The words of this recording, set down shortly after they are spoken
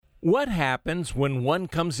What happens when one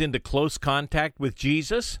comes into close contact with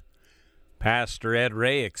Jesus? Pastor Ed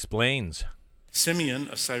Ray explains. Simeon,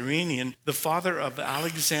 a Cyrenian, the father of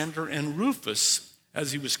Alexander and Rufus,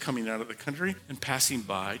 as he was coming out of the country and passing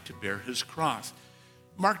by to bear his cross.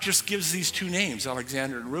 Mark just gives these two names,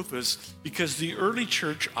 Alexander and Rufus, because the early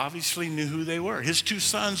church obviously knew who they were. His two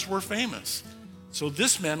sons were famous. So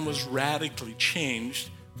this man was radically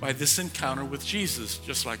changed by this encounter with Jesus,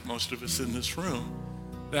 just like most of us in this room.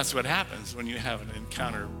 That's what happens when you have an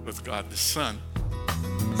encounter with God the Son.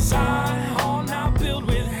 Zion hall now built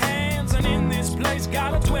with hands, and in this place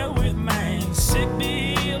gotta dwell with man. Sick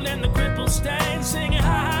be healed and the crippled stand, singing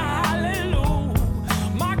hallelujah.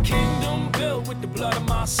 My kingdom built with the blood of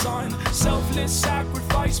my son, selfless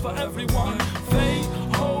sacrifice for everyone. Faith,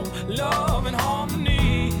 hope, love, and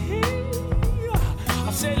harmony.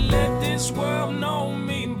 I said, let this world know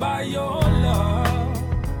me by your love.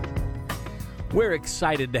 We're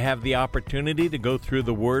excited to have the opportunity to go through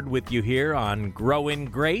the Word with you here on Grow in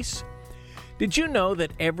Grace. Did you know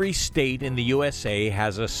that every state in the USA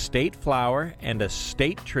has a state flower and a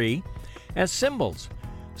state tree as symbols?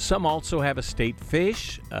 Some also have a state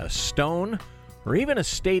fish, a stone, or even a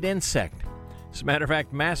state insect. As a matter of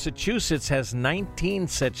fact, Massachusetts has 19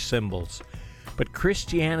 such symbols, but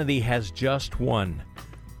Christianity has just one,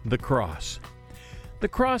 the cross. The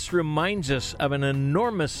cross reminds us of an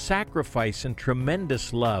enormous sacrifice and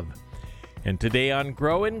tremendous love. And today on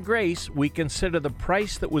Grow in Grace, we consider the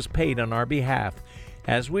price that was paid on our behalf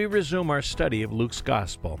as we resume our study of Luke's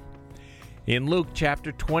Gospel. In Luke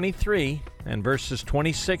chapter 23 and verses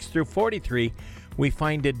 26 through 43, we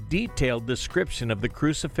find a detailed description of the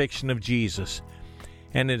crucifixion of Jesus.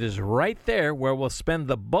 And it is right there where we'll spend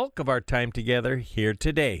the bulk of our time together here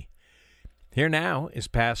today. Here now is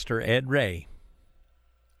Pastor Ed Ray.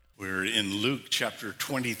 We're in Luke chapter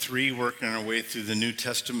 23, working our way through the New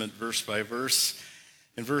Testament verse by verse.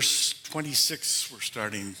 In verse 26, we're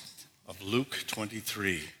starting of Luke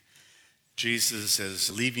 23. Jesus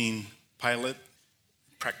is leaving Pilate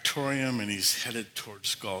Praetorium, and he's headed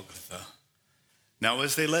towards Golgotha. Now,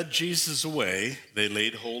 as they led Jesus away, they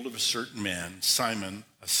laid hold of a certain man, Simon,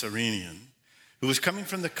 a Cyrenian, who was coming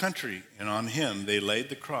from the country, and on him they laid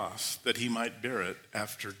the cross that he might bear it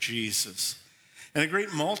after Jesus. And a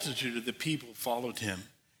great multitude of the people followed him,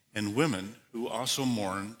 and women who also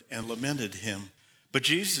mourned and lamented him. But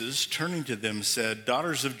Jesus, turning to them, said,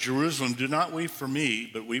 "Daughters of Jerusalem, do not weep for me,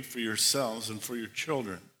 but weep for yourselves and for your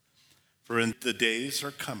children. For in the days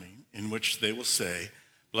are coming in which they will say,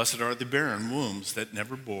 'Blessed are the barren wombs that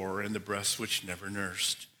never bore, and the breasts which never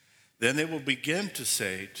nursed.' Then they will begin to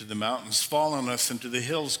say to the mountains, 'Fall on us,' and to the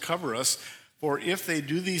hills, 'Cover us.' For if they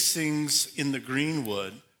do these things in the green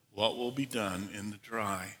wood, what will be done in the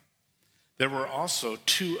dry?" There were also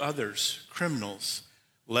two others, criminals,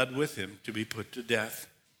 led with him to be put to death.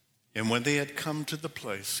 And when they had come to the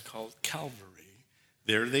place called Calvary,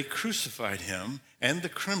 there they crucified him and the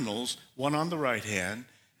criminals, one on the right hand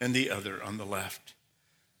and the other on the left.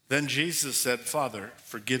 Then Jesus said, "Father,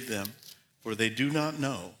 forgive them, for they do not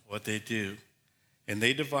know what they do." And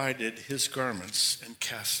they divided his garments and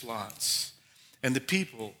cast lots. And the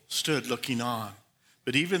people stood looking on.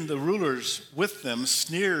 But even the rulers with them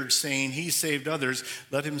sneered, saying, "He saved others,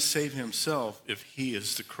 let him save himself if he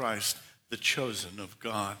is the Christ, the chosen of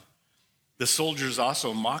God." The soldiers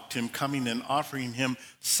also mocked him, coming and offering him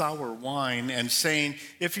sour wine, and saying,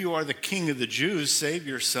 "If you are the king of the Jews, save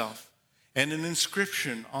yourself." And an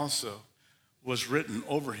inscription also was written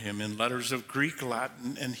over him in letters of Greek,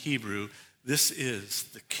 Latin, and Hebrew, "This is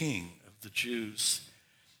the King of the Jews."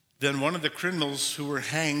 Then one of the criminals who were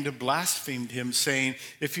hanged blasphemed him, saying,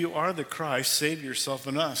 "If you are the Christ, save yourself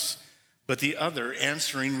and us." But the other,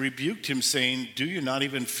 answering, rebuked him, saying, "Do you not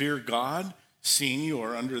even fear God, seeing you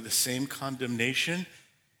are under the same condemnation?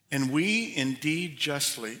 And we indeed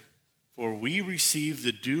justly, for we receive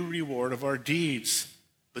the due reward of our deeds.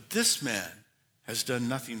 But this man has done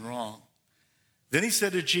nothing wrong." Then he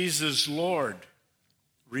said to Jesus, "Lord,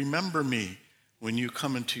 remember me when you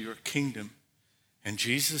come into your kingdom." And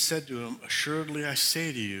Jesus said to him, "Assuredly I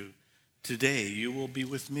say to you, today you will be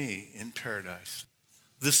with me in paradise."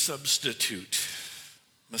 The substitute,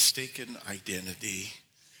 mistaken identity.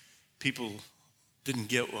 People didn't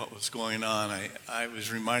get what was going on. I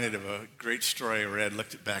was reminded of a great story I read,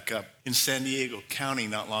 looked it back up. In San Diego County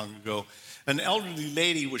not long ago, an elderly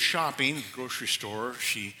lady was shopping at the grocery store.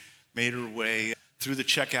 She made her way through the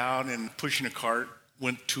checkout and pushing a cart,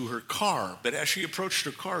 went to her car. But as she approached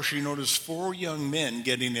her car, she noticed 4 young men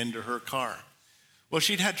getting into her car. Well,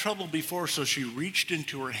 she'd had trouble before, so she reached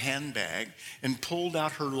into her handbag and pulled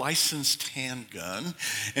out her licensed handgun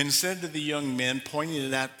and said to the young men, pointing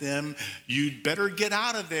it at them, "You'd better get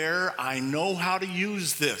out of there. I know how to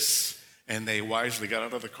use this." And they wisely got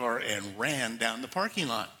out of the car and ran down the parking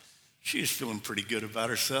lot. She was feeling pretty good about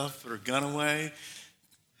herself, put her gun away,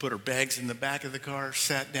 put her bags in the back of the car,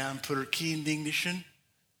 sat down, put her key in the ignition,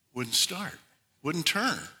 wouldn't start, wouldn't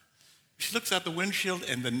turn. She looks out the windshield,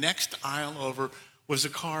 and the next aisle over was a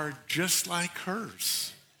car just like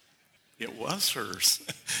hers. It was hers.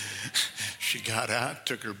 She got out,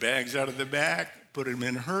 took her bags out of the back, put them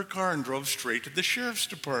in her car, and drove straight to the sheriff's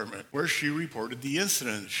department, where she reported the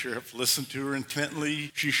incident. The sheriff listened to her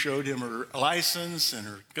intently. She showed him her license and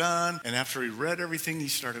her gun, and after he read everything, he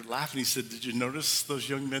started laughing. He said, "Did you notice those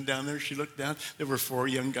young men down there?" She looked down. There were 4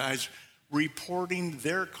 young guys reporting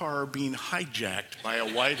their car being hijacked by a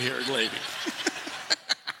white-haired lady.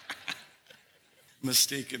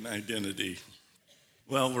 Mistaken identity.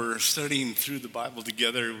 Well, we're studying through the Bible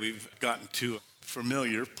together. We've gotten to a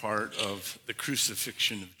familiar part of the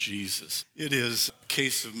crucifixion of Jesus. It is a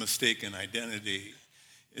case of mistaken identity.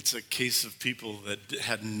 It's a case of people that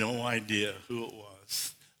had no idea who it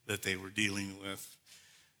was that they were dealing with.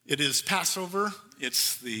 It is Passover.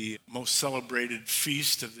 It's the most celebrated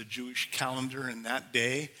feast of the Jewish calendar in that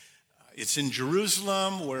day. It's in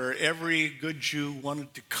Jerusalem, where every good Jew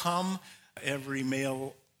wanted to come. Every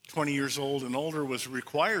male 20 years old and older was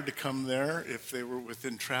required to come there if they were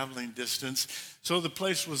within traveling distance. So the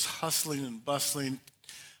place was hustling and bustling,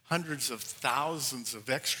 hundreds of thousands of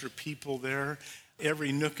extra people there.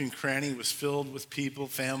 Every nook and cranny was filled with people,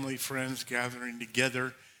 family, friends gathering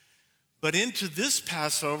together. But into this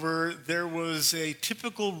Passover, there was a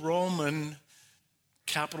typical Roman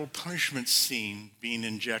capital punishment scene being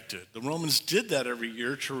injected. The Romans did that every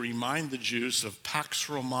year to remind the Jews of Pax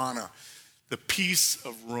Romana, the peace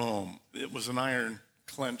of Rome. It was an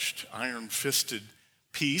iron-clenched, iron-fisted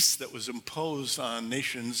peace that was imposed on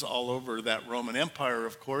nations all over that Roman Empire,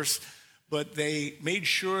 of course. But they made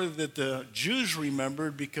sure that the Jews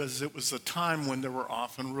remembered, because it was a time when there were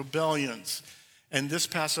often rebellions. And this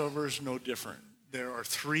Passover is no different. There are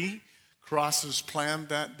 3 crosses planned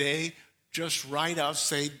that day, just right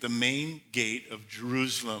outside the main gate of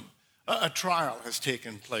Jerusalem. A trial has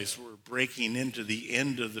taken place. We're breaking into the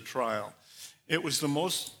end of the trial. It was the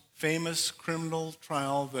most famous criminal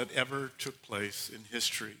trial that ever took place in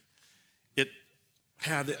history. It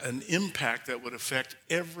had an impact that would affect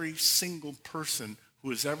every single person who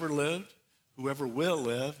has ever lived, whoever will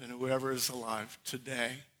live, and whoever is alive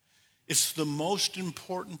today. It's the most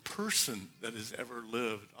important person that has ever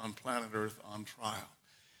lived on planet Earth on trial.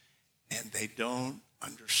 And they don't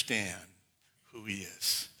understand who he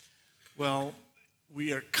is. Well,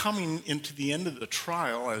 we are coming into the end of the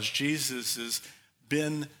trial as Jesus has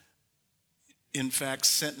been, in fact,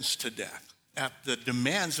 sentenced to death at the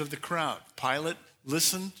demands of the crowd. Pilate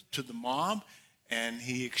listened to the mob, and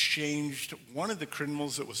he exchanged one of the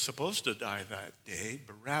criminals that was supposed to die that day,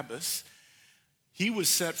 Barabbas. He was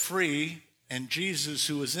set free, and Jesus,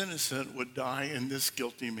 who was innocent, would die in this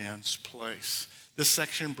guilty man's place. This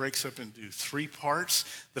section breaks up into 3 parts.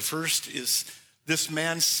 The first is this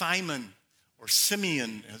man, Simon, or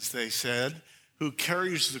Simeon, as they said, who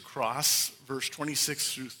carries the cross, verse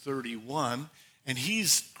 26 through 31, and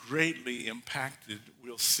he's greatly impacted,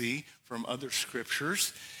 we'll see, from other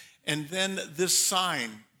scriptures. And then this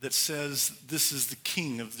sign that says, "This is the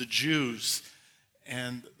King of the Jews,"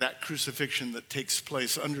 and that crucifixion that takes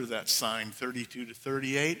place under that sign, 32 to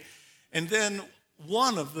 38. And then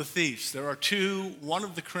one of the thieves, there are 2, one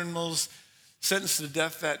of the criminals sentenced to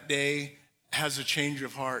death that day has a change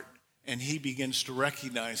of heart, and he begins to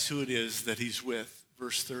recognize who it is that he's with,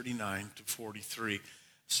 verse 39 to 43.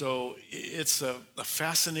 So it's a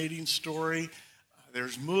fascinating story.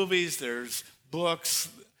 There's movies, there's books,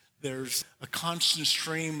 there's a constant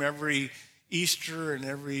stream every Easter and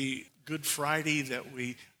every Good Friday that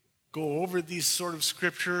we go over these sort of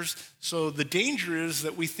scriptures. So the danger is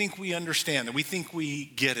that we think we understand, that we think we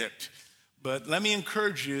get it. But let me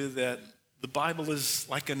encourage you that the Bible is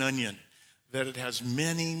like an onion, that it has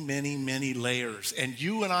many, many, many layers. And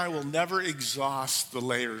you and I will never exhaust the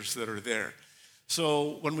layers that are there.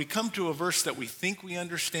 So when we come to a verse that we think we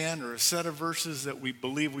understand, or a set of verses that we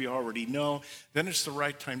believe we already know, then it's the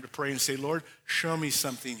right time to pray and say, "Lord, show me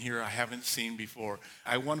something here I haven't seen before.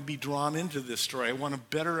 I want to be drawn into this story. I want to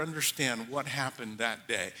better understand what happened that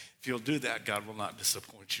day." If you'll do that, God will not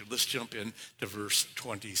disappoint you. Let's jump in to verse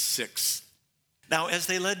 26. Now, as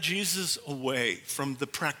they led Jesus away from the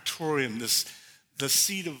praetorium, the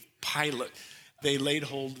seat of Pilate, they laid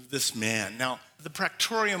hold of this man. Now, the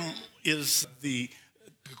praetorium is the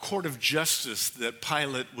court of justice that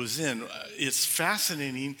Pilate was in. It's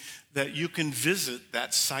fascinating that you can visit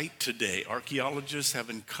that site today. Archaeologists have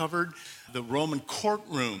uncovered the Roman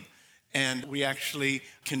courtroom, and we actually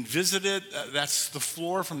can visit it. That's the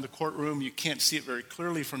floor from the courtroom. You can't see it very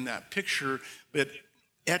clearly from that picture, but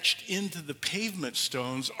etched into the pavement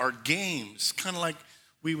stones are games, kind of like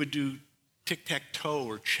we would do tic-tac-toe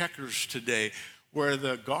or checkers today, where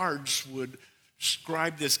the guards would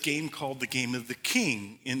scribe this game called the Game of the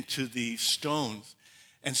King into the stones.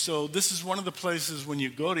 And so this is one of the places when you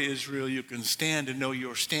go to Israel, you can stand and know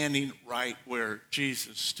you're standing right where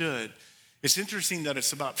Jesus stood. It's interesting that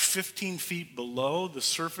it's about 15 feet below the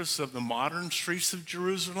surface of the modern streets of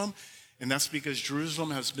Jerusalem, and that's because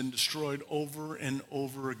Jerusalem has been destroyed over and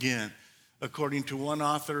over again. According to one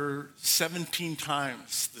author, 17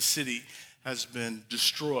 times the city has been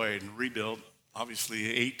destroyed and rebuilt,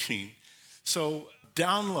 obviously 18. So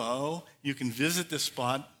down low, you can visit this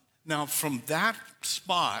spot. Now, from that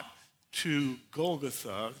spot to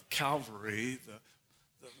Golgotha, Calvary,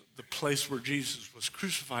 the place where Jesus was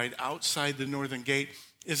crucified outside the northern gate,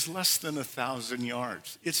 is less than 1,000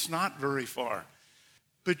 yards. It's not very far.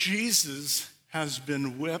 But Jesus has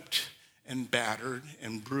been whipped and battered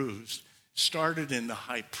and bruised. Started in the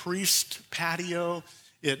high priest patio.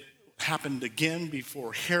 It happened again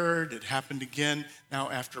before Herod. It happened again now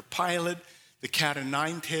after Pilate. The cat o'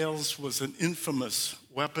 nine tails was an infamous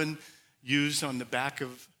weapon used on the back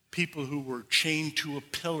of people who were chained to a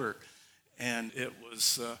pillar. And it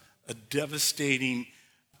was a devastating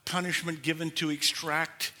punishment given to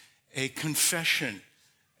extract a confession.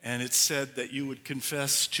 And it said that you would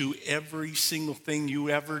confess to every single thing you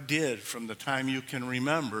ever did from the time you can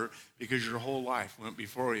remember, because your whole life went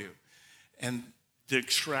before you. And to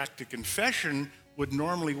extract a confession would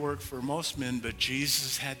normally work for most men, but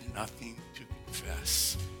Jesus had nothing to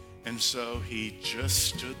confess. And so he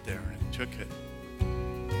just stood there and took it.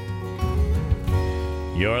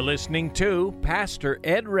 You're listening to Pastor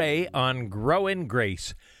Ed Ray on Grow in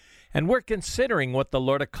Grace, and we're considering what the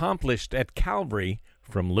Lord accomplished at Calvary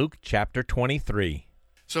from Luke chapter 23.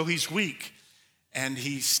 So he's weak, and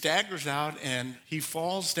he staggers out, and he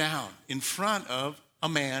falls down in front of a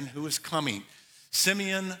man who is coming.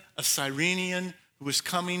 Simeon, a Cyrenian, who is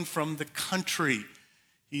coming from the country.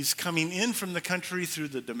 He's coming in from the country through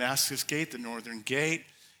the Damascus gate, the northern gate,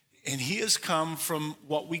 and he has come from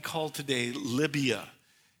what we call today Libya.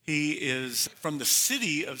 He is from the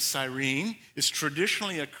city of Cyrene. It's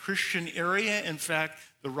traditionally a Christian area. In fact,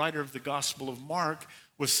 the writer of the Gospel of Mark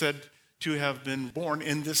was said to have been born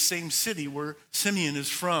in this same city where Simeon is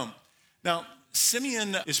from. Now,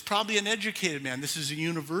 Simeon is probably an educated man. This is a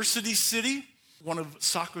university city. One of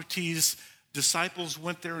Socrates' disciples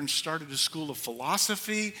went there and started a school of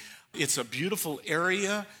philosophy. It's a beautiful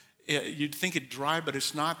area. You'd think it dry, but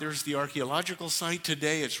it's not. There's the archaeological site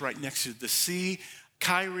today. It's right next to the sea.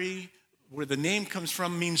 Kyrie, where the name comes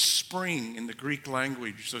from, means spring in the Greek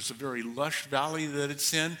language. So it's a very lush valley that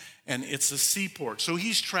it's in, and it's a seaport. So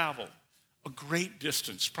he's traveled a great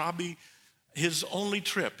distance, probably his only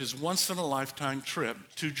trip, his once-in-a-lifetime trip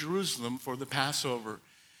to Jerusalem for the Passover.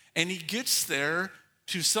 And he gets there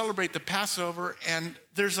to celebrate the Passover, and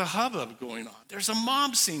there's a hubbub going on. There's a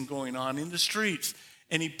mob scene going on in the streets.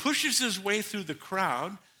 And he pushes his way through the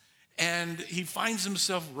crowd, and he finds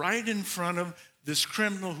himself right in front of this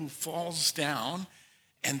criminal who falls down,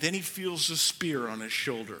 and then he feels a spear on his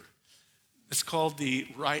shoulder. It's called the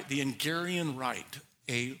Hungarian Rite.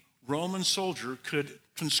 A Roman soldier could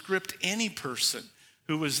conscript any person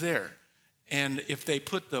who was there. And if they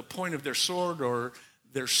put the point of their sword or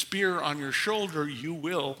their spear on your shoulder, you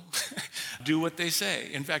will do what they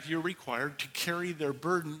say. In fact, you're required to carry their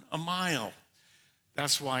burden a mile.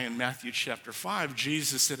 That's why in Matthew chapter 5,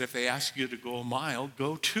 Jesus said, if they ask you to go a mile,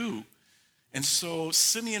 go 2. And so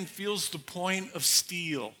Simeon feels the point of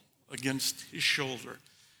steel against his shoulder.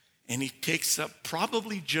 And he takes up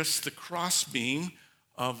probably just the crossbeam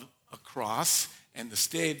of a cross, and the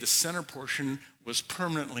stave, the center portion, was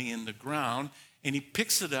permanently in the ground. And he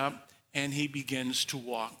picks it up, and he begins to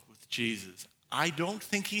walk with Jesus. I don't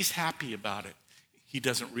think he's happy about it. He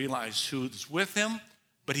doesn't realize who's with him,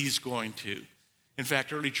 but he's going to. In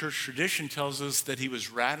fact, early church tradition tells us that he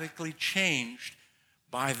was radically changed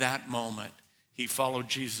by that moment. He followed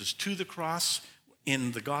Jesus to the cross.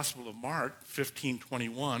 In the Gospel of Mark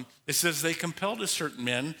 15:21, it says, they compelled a certain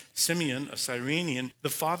man, Simeon, a Cyrenian, the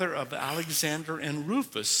father of Alexander and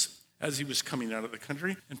Rufus, as he was coming out of the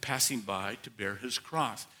country and passing by to bear his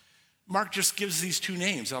cross. Mark just gives these two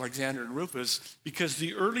names, Alexander and Rufus, because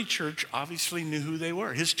the early church obviously knew who they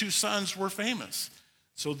were. His 2 sons were famous.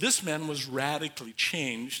 So this man was radically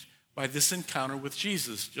changed by this encounter with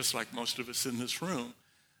Jesus, just like most of us in this room.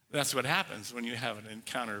 That's what happens when you have an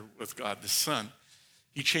encounter with God the Son.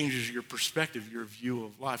 He changes your perspective, your view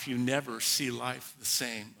of life. You never see life the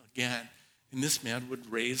same again. And this man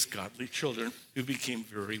would raise godly children who became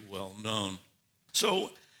very well known.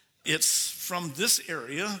 So it's from this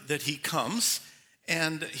area that he comes,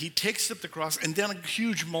 and he takes up the cross, and then a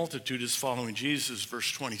huge multitude is following Jesus,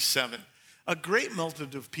 verse 27. A great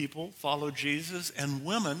multitude of people followed Jesus, and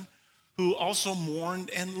women who also mourned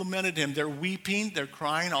and lamented him. They're weeping, they're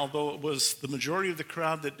crying, although it was the majority of the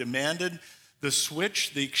crowd that demanded the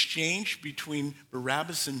switch, the exchange between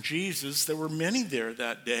Barabbas and Jesus. There were many there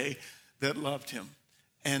that day that loved him,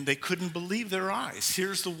 and they couldn't believe their eyes.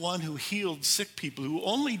 Here's the one who healed sick people, who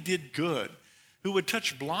only did good, who would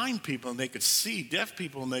touch blind people and they could see, deaf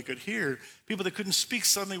people and they could hear, people that couldn't speak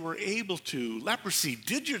suddenly were able to, leprosy,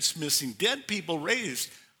 digits missing, dead people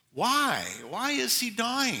raised. Why? Why is he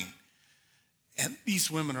dying? And these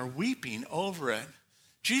women are weeping over it.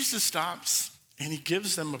 Jesus stops and he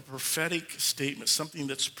gives them a prophetic statement, something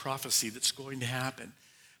that's prophecy that's going to happen.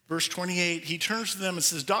 Verse 28, he turns to them and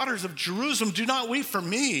says, daughters of Jerusalem, do not weep for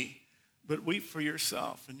me, but weep for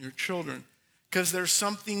yourself and your children, because there's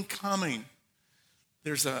something coming.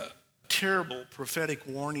 There's a terrible prophetic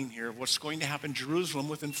warning here of what's going to happen in Jerusalem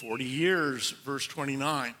within 40 years. Verse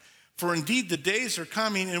 29, for indeed the days are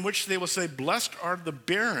coming in which they will say, blessed are the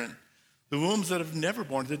barren, the wombs that have never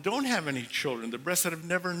borne, that don't have any children, the breasts that have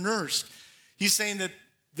never nursed. He's saying that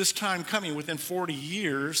this time coming within 40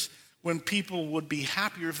 years, when people would be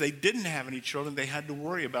happier if they didn't have any children, they had to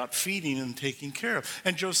worry about feeding and taking care of.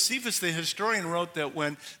 And Josephus, the historian, wrote that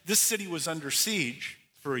when this city was under siege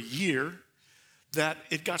for a year, that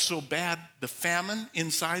it got so bad, the famine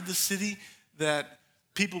inside the city, that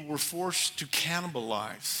people were forced to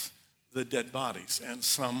cannibalize the dead bodies, and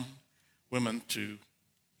some women to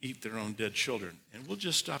eat their own dead children. And we'll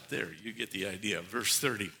just stop there. You get the idea. Verse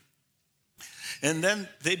 30. And then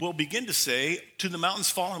they will begin to say, to the mountains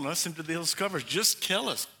fall on us and to the hills cover us, just kill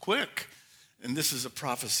us, quick. And this is a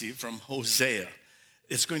prophecy from Hosea.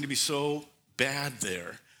 It's going to be so bad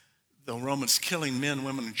there. The Romans killing men,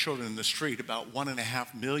 women, and children in the street, about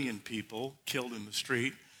 1.5 million people killed in the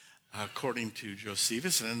street, according to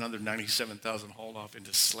Josephus, and another 97,000 hauled off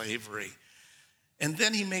into slavery. And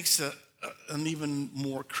then he makes an even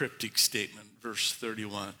more cryptic statement, verse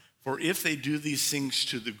 31. For if they do these things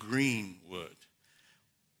to the green wood,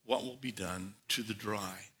 what will be done to the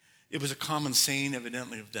dry? It was a common saying,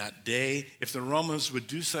 evidently, of that day. If the Romans would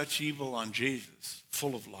do such evil on Jesus,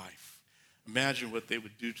 full of life, imagine what they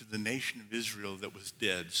would do to the nation of Israel that was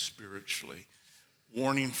dead spiritually.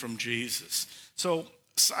 Warning from Jesus. So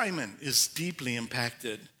Simon is deeply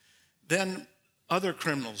impacted. Then other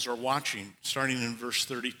criminals are watching, starting in verse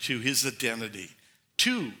 32, his identity.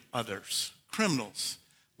 2 others, criminals,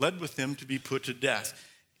 led with him to be put to death.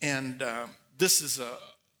 And this is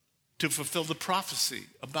to fulfill the prophecy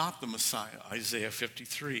about the Messiah, Isaiah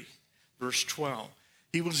 53, verse 12.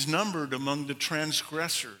 He was numbered among the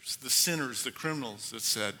transgressors, the sinners, the criminals, that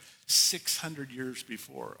said 600 years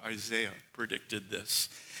before Isaiah predicted this.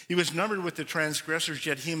 He was numbered with the transgressors,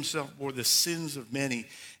 yet he himself bore the sins of many,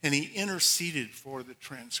 and he interceded for the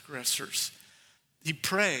transgressors. He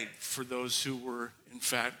prayed for those who were, in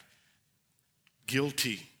fact,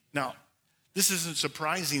 guilty. Now, this isn't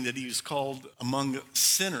surprising that he was called among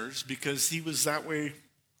sinners, because he was that way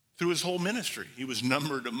through his whole ministry. He was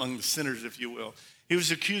numbered among the sinners, if you will. He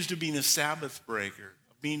was accused of being a Sabbath breaker,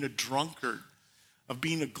 of being a drunkard, of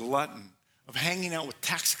being a glutton, of hanging out with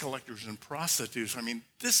tax collectors and prostitutes. I mean,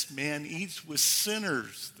 this man eats with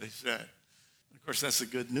sinners, they said. Of course, that's the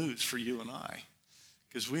good news for you and I,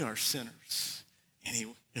 because we are sinners, and he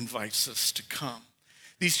invites us to come.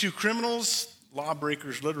 These 2 criminals,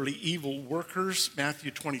 lawbreakers, literally evil workers,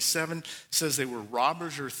 Matthew 27 says they were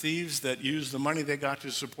robbers or thieves that used the money they got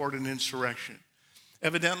to support an insurrection.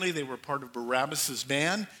 Evidently, they were part of Barabbas'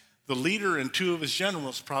 band. The leader and 2 of his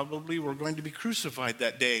generals probably were going to be crucified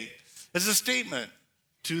that day as a statement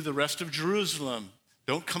to the rest of Jerusalem.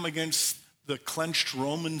 Don't come against the clenched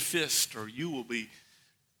Roman fist, or you will be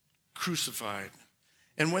crucified.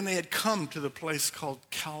 And when they had come to the place called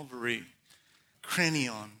Calvary,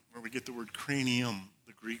 Cranion, where we get the word cranium,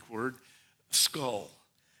 the Greek word, skull.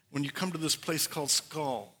 When you come to this place called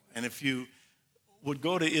Skull, and if you would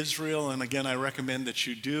go to Israel, and again, I recommend that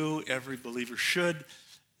you do, every believer should,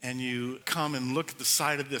 and you come and look at the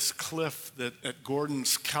side of this cliff that at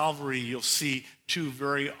Gordon's Calvary, you'll see 2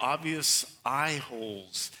 very obvious eye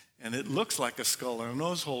holes, and it looks like a skull and a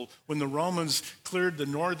nose hole. When the Romans cleared the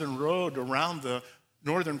northern road around the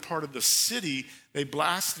northern part of the city, they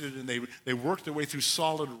blasted it and they worked their way through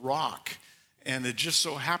solid rock. And it just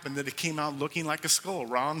so happened that it came out looking like a skull,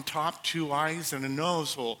 round top, 2 eyes, and a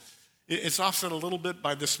nose hole. It's offset a little bit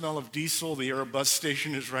by the smell of diesel. The Airbus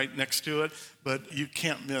station is right next to it, but you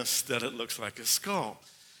can't miss that it looks like a skull.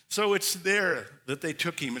 So it's there that they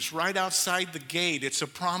took him. It's right outside the gate. It's a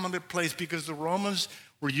prominent place because the Romans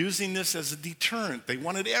were using this as a deterrent. They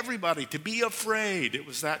wanted everybody to be afraid. It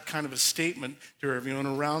was that kind of a statement to everyone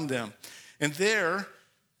around them. And there,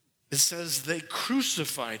 it says they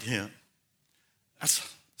crucified him.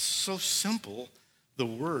 That's so simple, the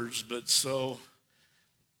words, but so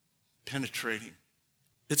penetrating.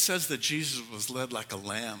 It says that Jesus was led like a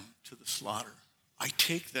lamb to the slaughter. I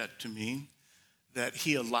take that to mean that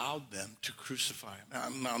he allowed them to crucify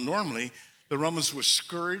him. Now normally, the Romans would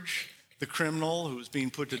scourge the criminal who was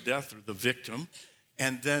being put to death, or the victim,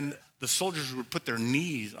 and then the soldiers would put their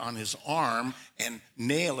knees on his arm and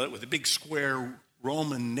nail it with a big square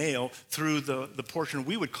Roman nail through the portion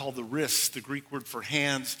we would call the wrist. The Greek word for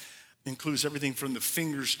hands includes everything from the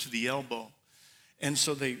fingers to the elbow. And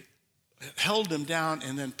so they held him down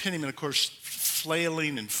and then pinned him, and of course,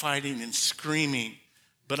 flailing and fighting and screaming.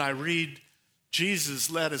 But I read,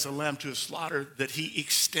 Jesus led as a lamb to a slaughter, that he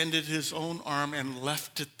extended his own arm and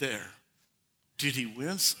left it there. Did he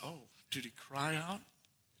wince? Oh, did he cry out?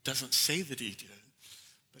 It doesn't say that he did.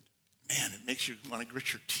 But man, it makes you want to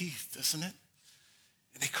grit your teeth, doesn't it?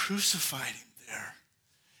 And they crucified him there.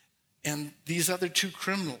 And these other 2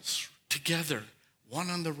 criminals together, one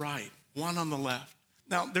on the right, one on the left.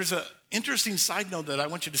 Now, there's an interesting side note that I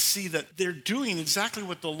want you to see, that they're doing exactly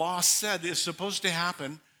what the law said is supposed to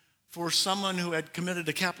happen for someone who had committed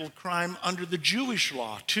a capital crime under the Jewish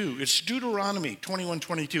law, too. It's Deuteronomy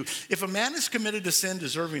 21:22. If a man has committed a sin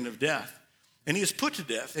deserving of death, and he is put to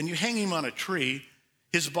death, and you hang him on a tree,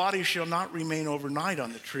 his body shall not remain overnight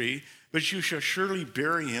on the tree, but you shall surely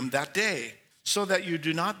bury him that day, so that you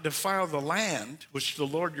do not defile the land which the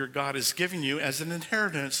Lord your God has given you as an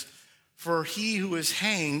inheritance. For he who is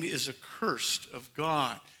hanged is accursed of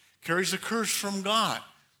God, carries a curse from God.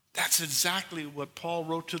 That's exactly what Paul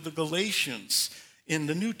wrote to the Galatians in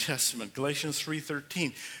the New Testament, Galatians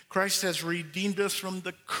 3:13. Christ has redeemed us from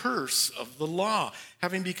the curse of the law,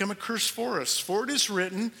 having become a curse for us. For it is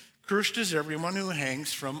written, cursed is everyone who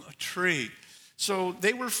hangs from a tree. So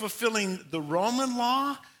they were fulfilling the Roman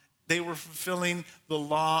law. They were fulfilling the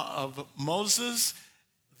law of Moses.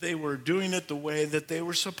 They were doing it the way that they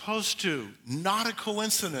were supposed to. Not a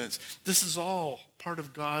coincidence. This is all part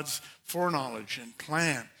of God's foreknowledge and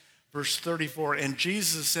plan. Verse 34, and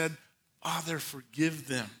Jesus said, Father, forgive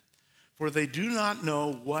them, for they do not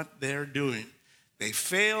know what they're doing. They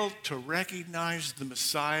failed to recognize the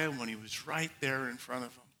Messiah when he was right there in front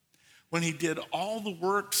of them. When he did all the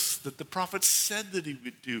works that the prophets said that he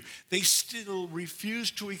would do, they still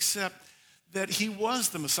refused to accept that he was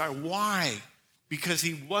the Messiah. Why? Because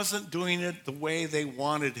he wasn't doing it the way they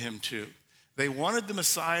wanted him to. They wanted the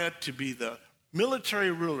Messiah to be the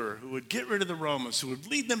military ruler who would get rid of the Romans, who would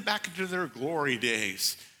lead them back into their glory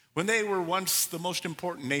days when they were once the most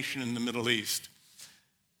important nation in the Middle East.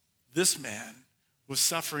 This man was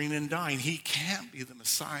suffering and dying. He can't be the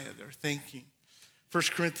Messiah, they're thinking.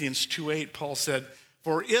 1 Corinthians 2:8, Paul said,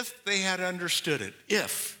 for if they had understood it,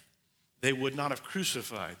 if they would not have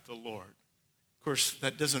crucified the Lord. Of course,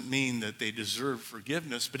 that doesn't mean that they deserve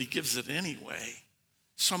forgiveness, but he gives it anyway.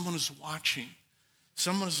 Someone is watching.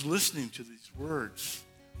 Someone is listening to these words.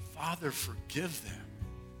 Father, forgive them.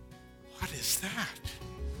 What is that?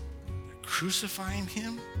 They're crucifying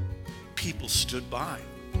him? People stood by.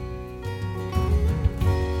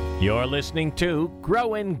 You're listening to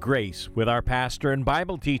Grow in Grace with our pastor and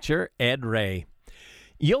Bible teacher, Ed Ray.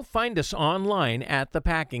 You'll find us online at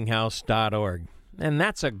thepackinghouse.org, and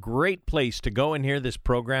that's a great place to go and hear this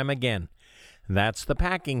program again. That's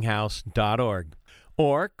thepackinghouse.org.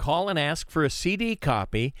 Or call and ask for a CD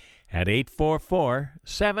copy at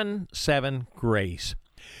 844-77-GRACE.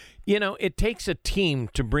 You know, it takes a team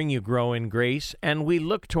to bring you Grow in Grace, and we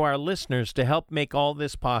look to our listeners to help make all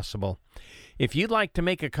this possible. If you'd like to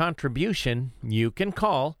make a contribution, you can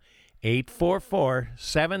call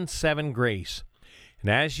 844-77-GRACE. And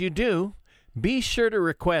as you do, be sure to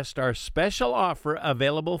request our special offer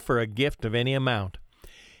available for a gift of any amount.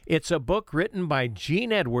 It's a book written by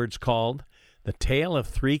Gene Edwards called The Tale of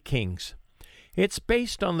Three Kings. It's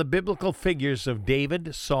based on the biblical figures of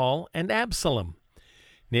David, Saul, and Absalom.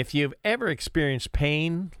 And if you've ever experienced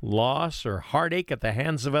pain, loss, or heartache at the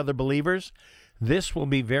hands of other believers, this will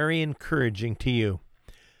be very encouraging to you.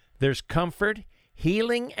 There's comfort,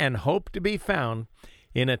 healing, and hope to be found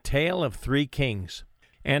in A Tale of Three Kings.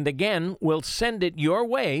 And again, we'll send it your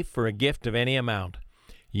way for a gift of any amount.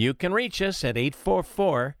 You can reach us at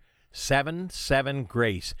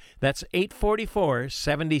 844-77-GRACE. That's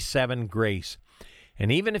 844-77-GRACE.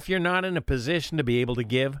 And even if you're not in a position to be able to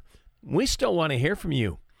give, we still want to hear from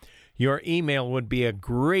you. Your email would be a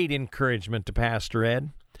great encouragement to Pastor Ed.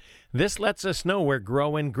 This lets us know where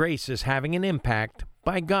Grow in Grace is having an impact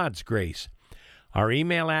by God's grace. Our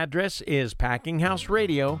email address is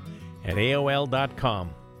packinghouseradio@aol.com.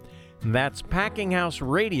 That's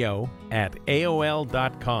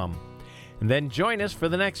packinghouseradio@aol.com. And then join us for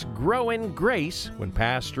the next Grow in Grace when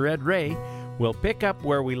Pastor Ed Ray will pick up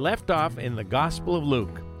where we left off in the Gospel of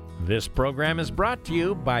Luke. This program is brought to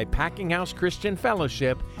you by Packing House Christian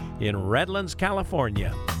Fellowship in Redlands,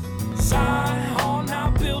 California. Zion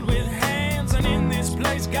now built with hands, and in this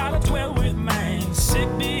place gotta dwell with man. Sick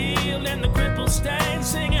be healed and the crippled stand,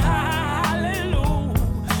 singing hallelujah.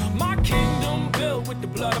 My kingdom built with the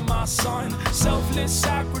blood of my son, selfless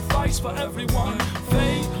sacrifice for everyone.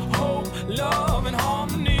 Faith, hope, love, and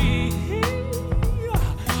harmony.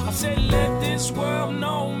 I said, let this world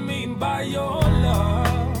know me by your